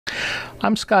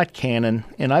I'm Scott Cannon,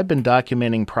 and I've been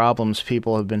documenting problems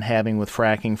people have been having with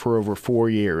fracking for over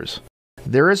 4 years.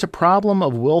 There is a problem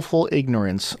of willful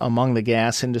ignorance among the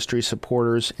gas industry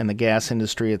supporters and the gas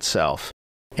industry itself,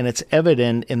 and it's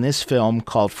evident in this film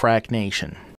called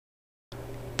Fracknation.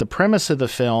 The premise of the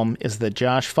film is that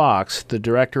Josh Fox, the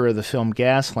director of the film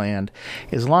Gasland,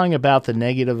 is lying about the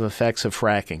negative effects of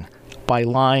fracking by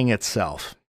lying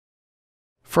itself.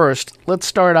 First, let's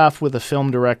start off with the film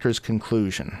director's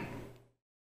conclusion.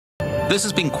 This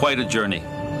has been quite a journey.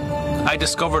 I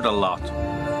discovered a lot.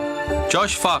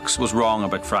 Josh Fox was wrong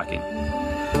about fracking.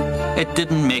 It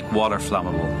didn't make water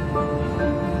flammable.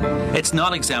 It's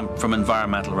not exempt from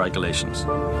environmental regulations.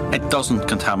 It doesn't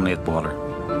contaminate water.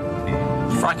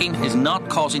 Fracking is not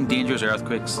causing dangerous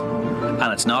earthquakes,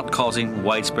 and it's not causing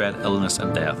widespread illness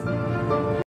and death.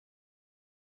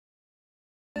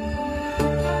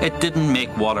 It didn't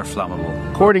make water flammable.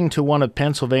 According to one of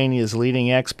Pennsylvania's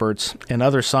leading experts and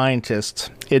other scientists,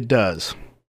 it does.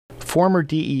 Former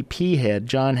DEP head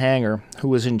John Hanger, who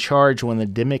was in charge when the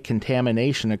Dimmick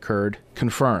contamination occurred,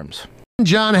 confirms.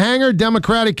 John Hanger,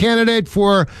 Democratic candidate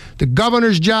for the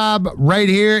governor's job right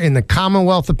here in the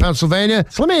Commonwealth of Pennsylvania.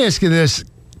 So let me ask you this.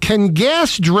 Can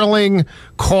gas drilling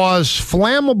cause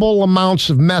flammable amounts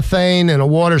of methane in a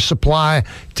water supply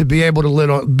to be able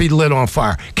to be lit on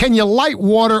fire? Can you light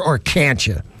water or can't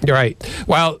you? Right.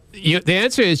 Well, the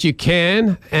answer is you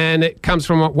can, and it comes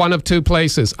from one of two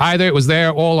places. Either it was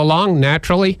there all along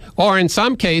naturally, or in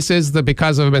some cases,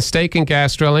 because of a mistake in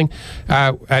gas drilling,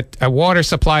 a water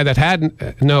supply that had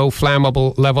no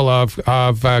flammable level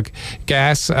of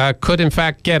gas could in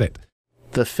fact get it.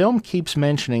 The film keeps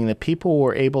mentioning that people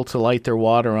were able to light their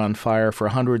water on fire for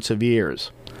hundreds of years.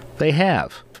 They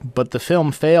have, but the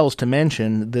film fails to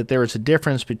mention that there is a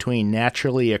difference between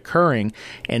naturally occurring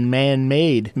and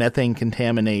man-made methane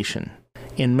contamination.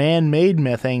 In man-made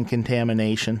methane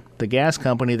contamination, the gas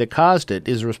company that caused it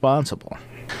is responsible.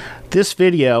 This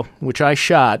video, which I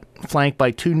shot, flanked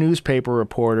by 2 newspaper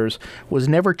reporters, was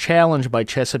never challenged by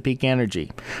Chesapeake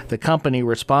Energy, the company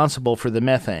responsible for the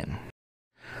methane.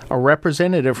 A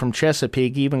representative from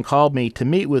Chesapeake even called me to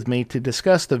meet with me to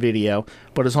discuss the video,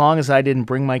 but as long as I didn't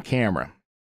bring my camera.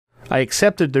 I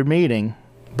accepted their meeting,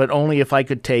 but only if I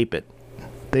could tape it.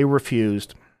 They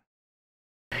refused.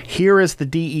 Here is the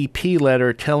DEP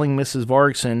letter telling Mrs.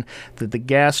 Vargson that the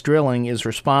gas drilling is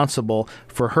responsible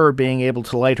for her being able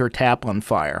to light her tap on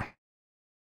fire.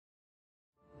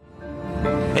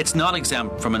 It's not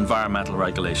exempt from environmental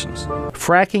regulations.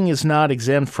 Fracking is not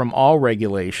exempt from all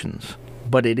regulations,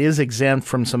 but it is exempt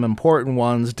from some important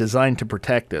ones designed to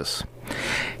protect us.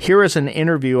 Here is an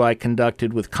interview I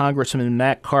conducted with Congressman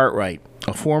Matt Cartwright,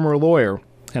 a former lawyer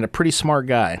and a pretty smart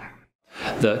guy.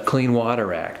 The Clean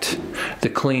Water Act, the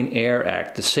Clean Air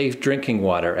Act, the Safe Drinking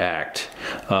Water Act,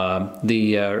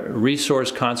 the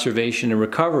Resource Conservation and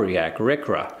Recovery Act,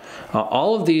 RCRA.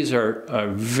 All of these are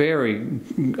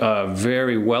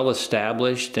very well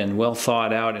established and well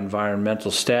thought out environmental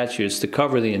statutes to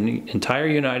cover the entire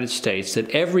United States that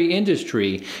every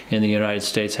industry in the United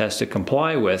States has to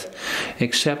comply with,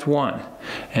 except one,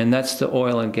 and that's the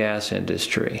oil and gas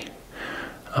industry.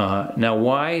 Now,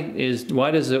 why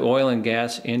does the oil and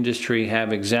gas industry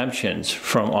have exemptions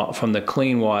from the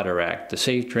Clean Water Act, the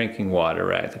Safe Drinking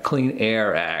Water Act, the Clean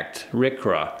Air Act,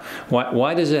 RCRA?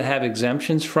 Why does it have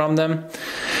exemptions from them?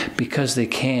 Because they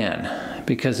can.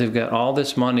 Because they've got all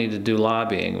this money to do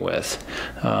lobbying with.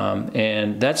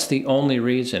 And that's the only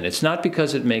reason. It's not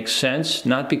because it makes sense,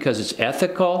 not because it's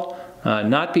ethical,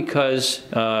 not because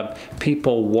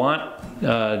people want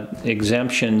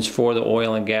exemptions for the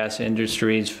oil and gas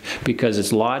industries because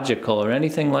it's logical or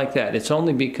anything like that. It's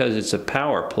only because it's a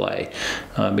power play,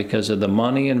 because of the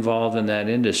money involved in that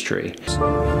industry.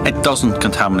 It doesn't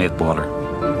contaminate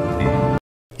water.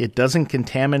 It doesn't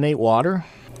contaminate water?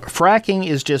 Fracking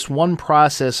is just one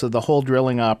process of the whole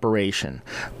drilling operation,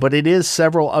 but it is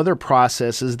several other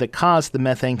processes that cause the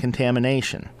methane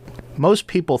contamination. Most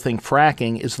people think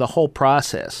fracking is the whole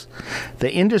process.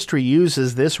 The industry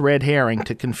uses this red herring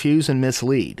to confuse and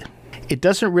mislead. It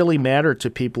doesn't really matter to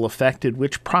people affected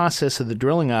which process of the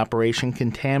drilling operation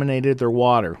contaminated their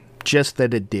water, just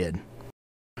that it did.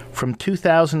 From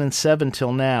 2007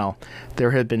 till now,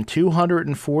 there have been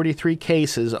 243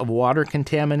 cases of water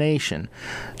contamination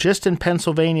just in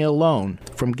Pennsylvania alone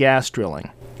from gas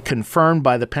drilling, confirmed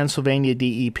by the Pennsylvania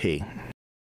DEP.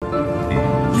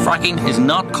 Fracking is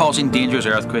not causing dangerous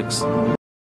earthquakes.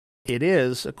 It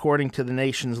is, according to the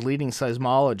nation's leading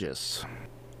seismologists.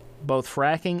 Both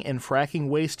fracking and fracking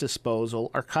waste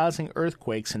disposal are causing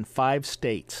earthquakes in 5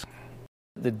 states.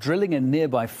 The drilling in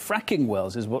nearby fracking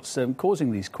wells is what's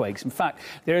causing these quakes. In fact,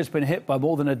 the area has been hit by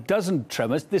more than a dozen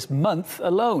tremors this month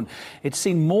alone. It's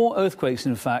seen more earthquakes,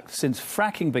 in fact, since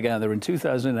fracking began there in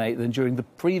 2008 than during the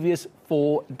previous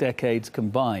 4 decades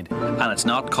combined. And it's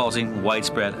not causing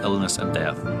widespread illness and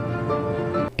death.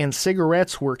 And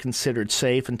cigarettes were considered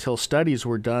safe until studies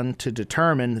were done to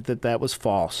determine that that was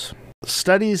false.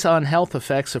 Studies on health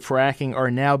effects of fracking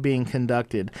are now being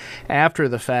conducted after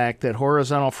the fact that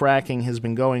horizontal fracking has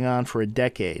been going on for a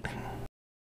decade.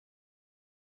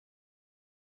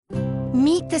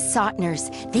 Meet the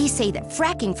Sotners. They say that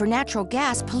fracking for natural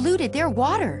gas polluted their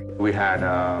water. We had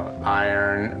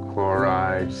iron,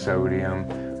 chloride,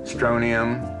 sodium,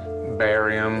 strontium,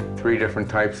 barium, 3 different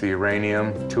types of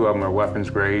uranium. 2 of them are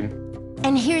weapons grade.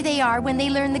 And here they are when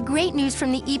they learn the great news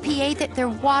from the EPA that their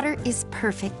water is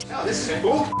perfect. Oh, this is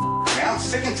cool. Man, I'm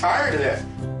sick and tired of this.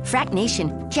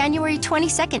 Fracknation, January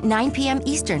 22nd, 9 p.m.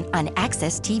 Eastern on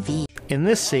Access TV. In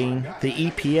this scene, the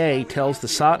EPA tells the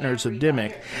Sotners of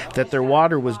Dimmock that their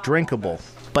water was drinkable,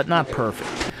 but not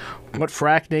perfect. What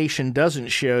Fracknation doesn't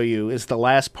show you is the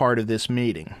last part of this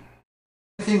meeting.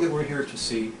 The thing that we're here to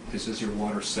see is your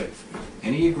water safe?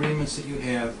 Any agreements that you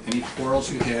have, any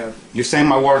quarrels you have. You're saying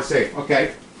my water's safe.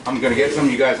 Okay. I'm going to get some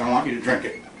of you guys. I want you to drink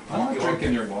it. I'm not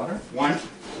drinking your water. One.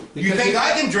 You think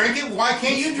I can drink it? Why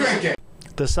can't you drink it?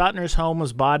 The Sotners' home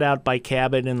was bought out by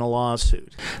Cabot in a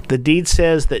lawsuit. The deed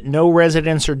says that no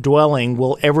residence or dwelling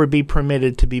will ever be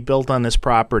permitted to be built on this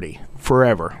property,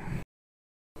 forever.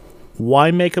 Why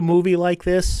make a movie like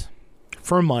this?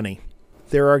 For money.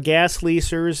 There are gas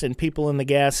leasers and people in the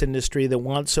gas industry that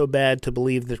want so bad to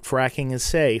believe that fracking is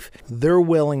safe, they're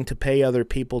willing to pay other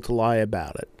people to lie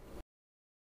about it.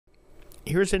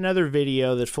 Here's another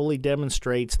video that fully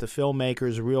demonstrates the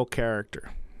filmmaker's real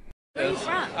character. Where are you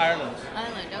from? Ireland.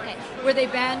 Ireland, okay. Where they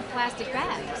banned plastic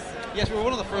bags? Yes, we were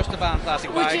one of the first to ban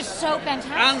plastic bags. Which is so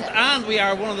fantastic. And we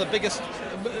are one of the biggest,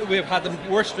 we've had the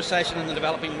worst recession in the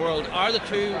developing world. Are the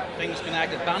two things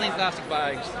connected? Banning plastic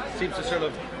bags seems to sort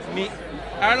of meet.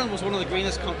 Ireland was one of the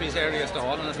greenest countries earliest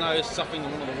on and is now suffering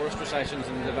one of the worst recessions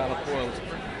in the developed world.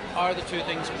 Are the two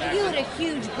things connected? You had a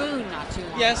huge boon not too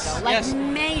long yes, ago. Like yes.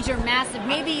 Major, massive.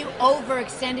 Maybe you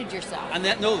overextended yourself. And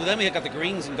then we got the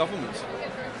Greens in government.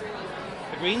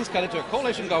 The Greens got into a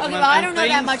coalition government. Okay, well, I don't know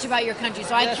that much about your country,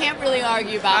 so I can't really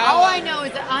argue about it. All I know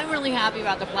is that I'm really happy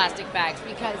about the plastic bags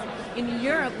because in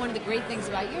Europe, one of the great things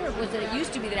about Europe was that it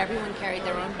used to be that everyone carried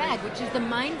their own bag, which is the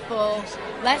mindful,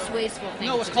 less wasteful thing.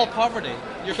 No, it's called poverty.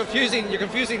 You're confusing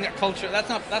that culture. That's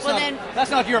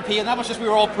not European. That was just we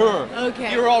were all poor.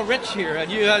 Okay. You were all rich here, and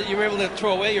you were able to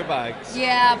throw away your bags.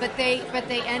 Yeah, but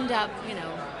they end up,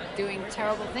 doing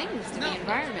terrible things to the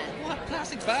environment. What?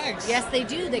 Plastic bags? Yes, they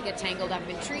do. They get tangled up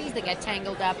in trees. They get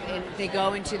tangled up in. They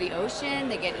go into the ocean.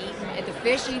 They get eaten. The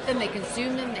fish eat them. They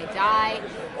consume them. They die.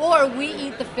 Or we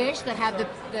eat the fish that have the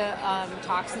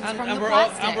toxins from the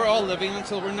plastic. And we're all living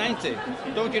until we're 90.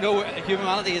 Don't you know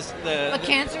humanity is the... But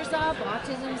cancer's up.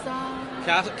 Autism's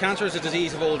up. Cancer is a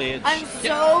disease of old age. I'm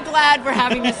so glad we're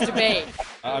having this debate.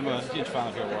 I'm a huge fan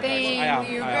of your work. Thank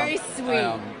you. You're very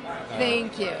sweet.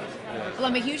 Thank you. Well,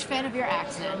 I'm a huge fan of your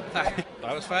accent. That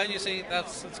was fine. You see,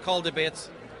 it's called debates,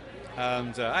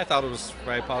 and I thought it was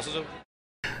very positive.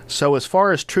 So as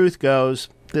far as truth goes,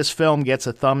 this film gets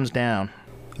a thumbs down.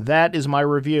 That is my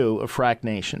review of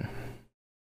Fracknation.